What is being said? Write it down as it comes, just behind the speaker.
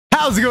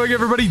How's it going,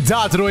 everybody?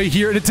 Dotodoya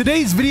here, and in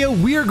today's video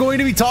we are going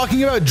to be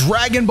talking about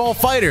Dragon Ball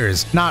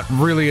FighterZ. Not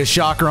really a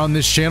shocker on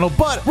this channel,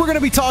 but we're going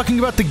to be talking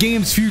about the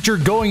game's future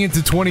going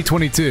into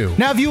 2022.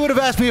 Now, if you would have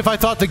asked me if I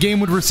thought the game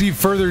would receive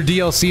further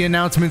DLC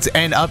announcements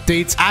and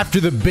updates after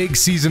the big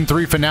Season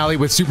 3 finale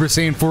with Super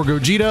Saiyan 4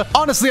 Gogeta,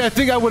 honestly, I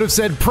think I would have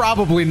said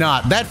probably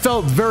not. That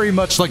felt very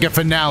much like a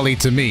finale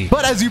to me.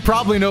 But as you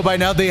probably know by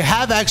now, they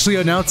have actually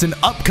announced an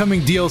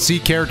upcoming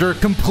DLC character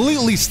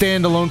completely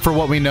standalone for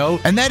what we know,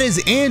 and that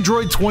is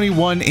Android 21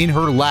 in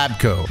her lab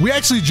coat. We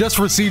actually just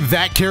received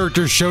that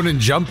character's Shonen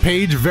Jump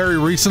page very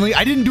recently.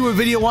 I didn't do a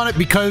video on it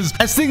because,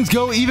 as things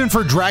go, even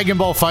for Dragon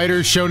Ball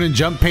FighterZ Shonen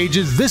Jump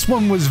pages, this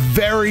one was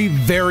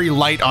very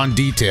light on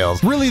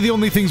details. Really, the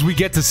only things we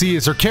get to see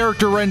is her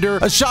character render,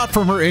 a shot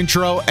from her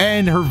intro,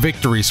 and her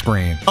victory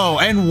screen. Oh,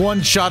 and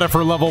one shot of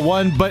her level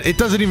 1, but it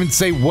doesn't even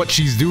say what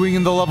she's doing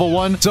in the level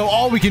 1, so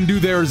all we can do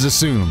there is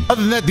assume.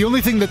 Other than that, the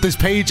only thing that this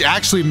page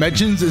actually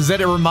mentions is that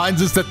it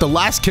reminds us that the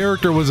last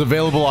character was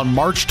available on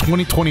March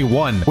 2021,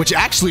 which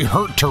actually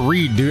hurt to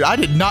read, dude. I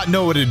did not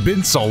know it had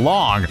been so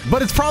long.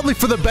 But it's probably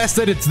for the best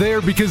that it's there,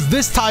 because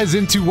this ties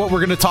into what we're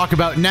going to talk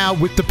about now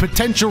with the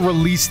potential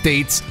release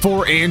dates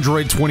for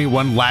Android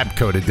 21 Lab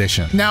Coat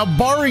Edition. Now,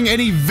 barring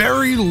any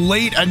very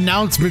late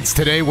announcements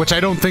today, which I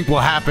don't think will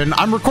happen,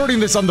 I'm recording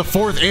this on the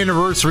 4th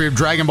anniversary of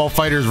Dragon Ball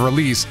FighterZ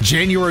release,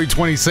 January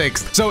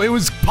 26th, so it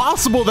was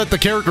possible that the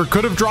character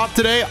could have dropped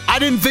today. I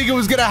didn't think it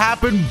was going to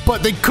happen,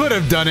 but they could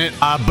have done it,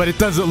 but it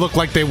doesn't look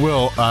like they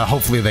will.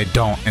 Hopefully they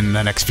don't in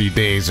the next few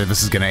days, or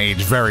this is going to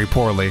age very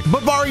poorly.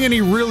 But barring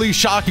any really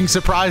shocking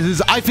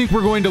surprises, I think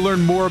we're going to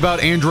learn more about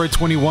Android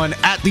 21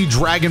 at the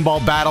Dragon Ball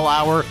Battle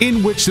Hour,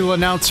 in which they'll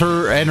announce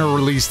her and her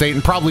release date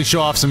and probably show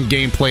off some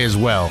gameplay as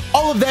well.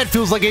 All of that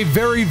feels like a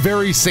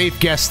very safe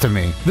guess to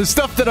me. The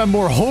stuff that I'm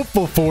more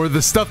hopeful for,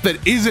 the stuff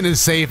that isn't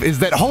as safe, is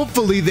that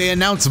hopefully they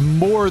announce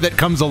more that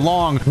comes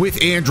along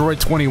with Android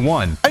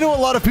 21. I know a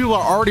lot of people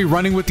are already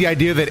running with the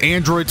idea that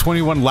Android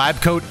 21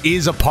 Lab Coat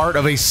is a part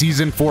of a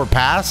Season 4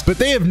 pass, but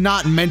they have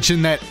not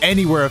mentioned that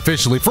anywhere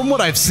officially from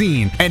what I've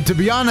seen. And to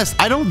be honest,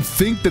 I don't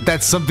think that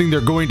that's something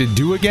they're going to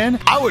do again.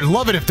 I would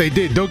love it if they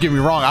did, don't get me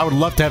wrong. I would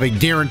love to have a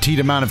guaranteed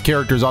amount of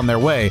characters on their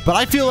way, but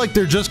I feel like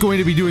they're just going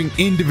to be doing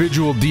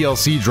individual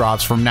DLC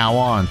drops from now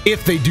on,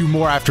 if they do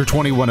more after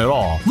 21 at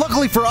all.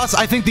 Luckily for us,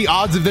 I think the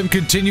odds of them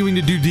continuing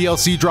to do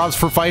DLC drops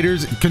for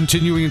fighters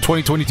continuing in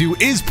 2022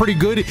 is pretty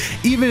good,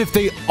 even if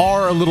they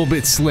are a little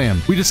bit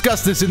slim. We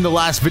discussed this in the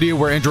last video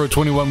where Android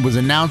 21 was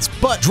announced,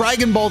 but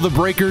Dragon Ball The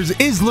Breakers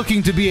is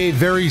looking to be a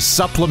very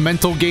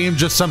supplemental game,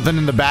 just something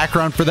in the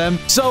background for them.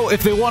 So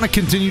if they want to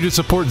continue to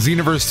support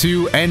Xenoverse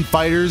 2 and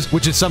FighterZ,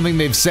 which is something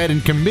they've said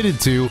and committed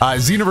to,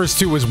 Xenoverse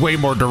 2 was way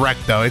more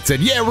direct though. It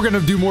said, yeah, we're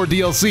gonna do more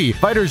DLC.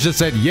 FighterZ just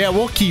said, yeah,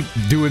 we'll keep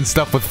doing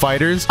stuff with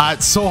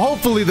FighterZ. So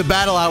hopefully the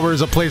Battle Hour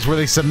is a place where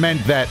they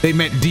cement that they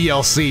meant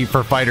DLC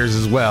for FighterZ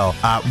as well,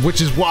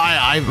 which is why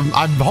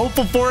I'm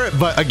hopeful for it,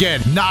 but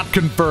again, not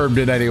confirmed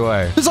in any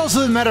way. There's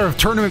also the matter of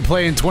tournament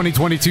play in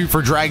 2022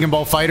 for Dragon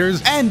Ball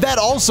FighterZ, and that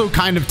also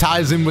kind of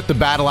ties in with the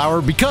Battle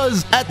Hour,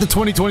 because at the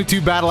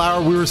 2022 Battle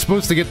Hour, we were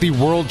supposed to get the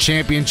World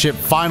Championship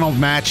final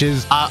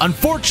matches.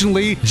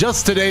 Unfortunately,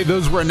 just today,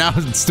 those were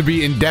announced to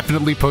be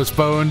indefinitely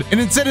postponed, and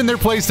instead in their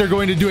place, they're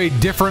going to do a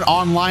different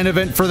online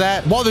event for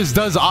that. While this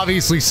does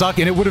obviously suck,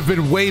 and it would have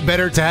been way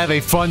better to have a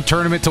fun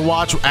tournament to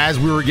watch as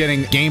we were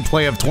getting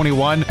gameplay of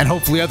 21 and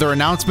hopefully other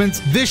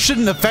announcements, this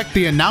shouldn't affect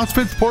the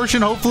announcements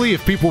portion, hopefully,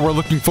 if people were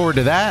looking forward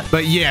to that.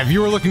 But yeah, if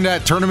you were looking at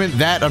that tournament,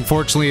 that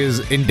unfortunately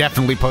is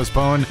indefinitely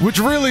postponed, which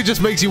really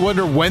just makes you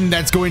wonder when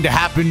that's going to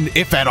happen,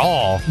 if at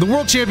all. The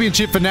World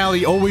Championship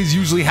finale always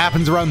usually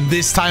happens around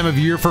this time of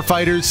year for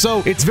fighters,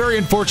 so it's very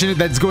unfortunate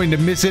that it's going to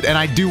miss it, and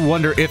I do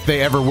wonder if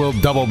they ever will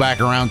double back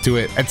around to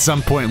it at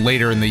some point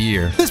later in the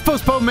year. This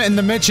postponement and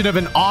the mention of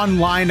an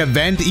online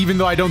event, even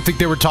though I don't think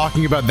they were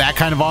talking about that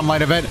kind of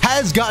online event,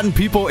 has gotten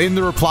people in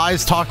the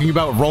replies talking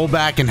about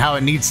rollback and how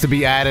it needs to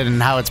be added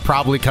and how it's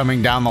probably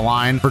coming down the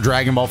line for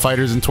Dragon Ball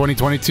FighterZ in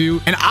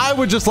 2022. And I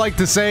would just like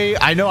to say,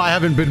 I know I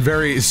haven't been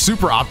very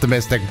super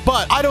optimistic,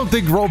 but I don't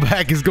think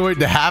rollback is going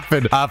to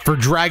happen for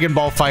Dragon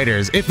Ball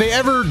FighterZ. If they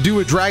ever do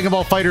a Dragon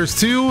Ball FighterZ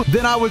 2,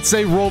 then I would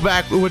say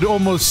rollback would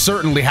almost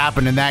certainly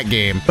happen in that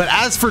game. But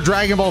as for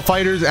Dragon Ball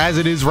FighterZ as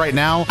it is right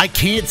now, I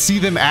can't see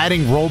them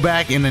adding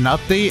rollback in an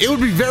update. It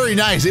would be very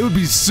nice. It would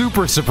be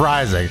super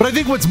surprising. But I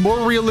think what's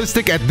more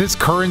realistic at this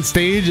current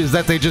stage is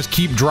that they just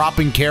keep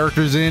dropping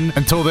characters in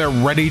until they're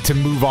ready to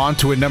move on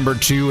to a number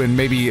 2 and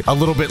maybe a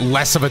little bit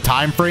less of a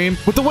time frame.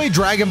 With the way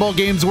Dragon Ball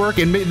games work,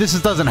 and this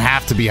doesn't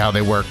have to be how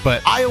they work,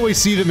 but I always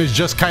see them as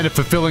just kind of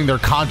fulfilling their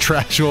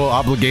contractual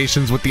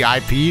obligations with the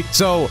IP.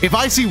 So if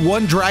I see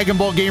one Dragon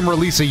Ball game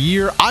release a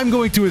year, I'm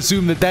going to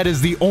assume that that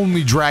is the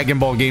only Dragon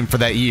Ball game for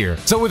that year.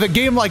 So with a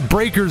game like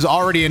Breakers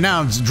already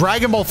announced,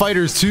 Dragon Ball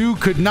FighterZ 2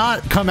 could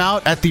not come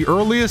out at the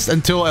earliest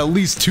until at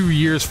least 2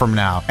 years from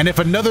now. And if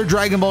another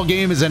Dragon Ball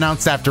game is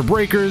announced after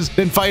Breakers,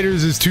 then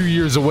FighterZ is 2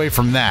 years away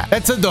from that.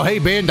 That said though, hey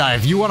Bandai,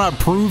 if you want to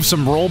approve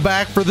some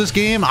rollback for this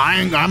game,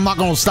 I'm not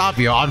going to stop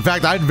you. In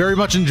fact, I'd very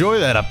much enjoy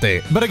that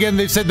update. But again,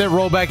 they've said that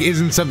rollback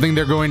isn't something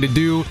they're going to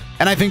do,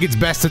 and I think it's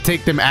best to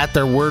take them at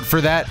their word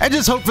for that, and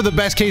just hope for the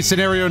best case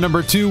scenario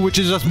number 2, which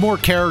is just more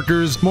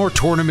characters, more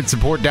tournament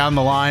support down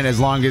the line,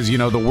 as long as, you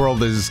know, the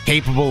world is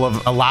capable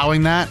of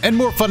allowing that, and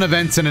more fun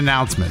events and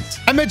announcements.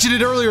 I mentioned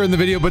it earlier in the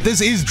video, but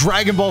this is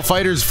Dragon Ball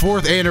FighterZ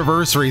 4th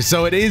anniversary,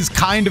 so it is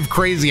kind of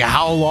crazy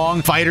how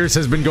long FighterZ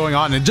has been going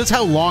on and just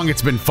how long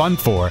it's been fun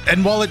for.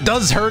 And while it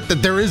does hurt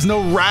that there is no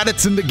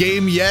Raditz in the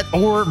game yet,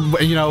 or,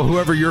 you know,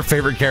 whoever your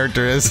favorite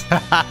character is,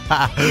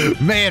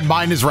 man,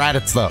 mine is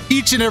Raditz though.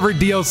 Each and every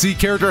DLC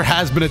character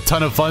has been a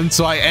ton of fun,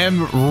 so I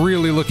am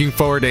really looking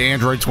forward to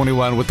Android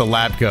 21 with the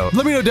lab coat.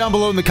 Let me know down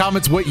below in the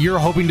comments what you're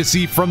hoping to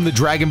see from the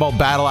Dragon Ball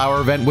Battle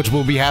Hour event, which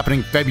will be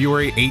happening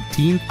February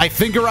 18th. I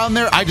think around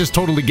there. I just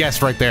totally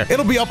guessed right there.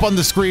 It'll be up on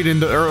the screen in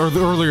the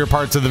earlier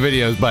parts of the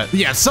videos, but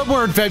yeah,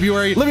 somewhere in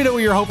February. Let me know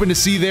what you're hoping to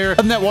see there.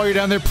 Other than that, while you're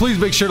down there, please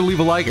make sure to leave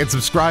a like and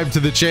subscribe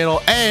to the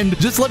channel, and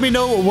just let me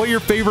know what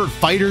your favorite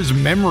FighterZ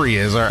memory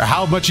is, or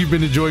how much you've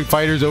been enjoying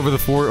FighterZ over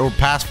the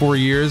past 4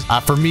 years.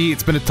 For me,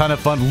 it's been a ton of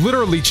fun.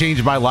 Literally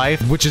changed my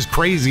life, which is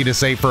crazy to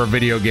say for a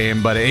video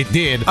game, but it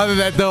did. Other than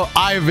that, though,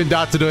 I have been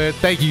Dotodoya.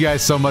 Thank you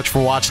guys so much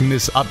for watching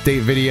this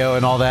update video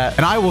and all that,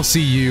 and I will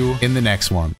see you in the next one.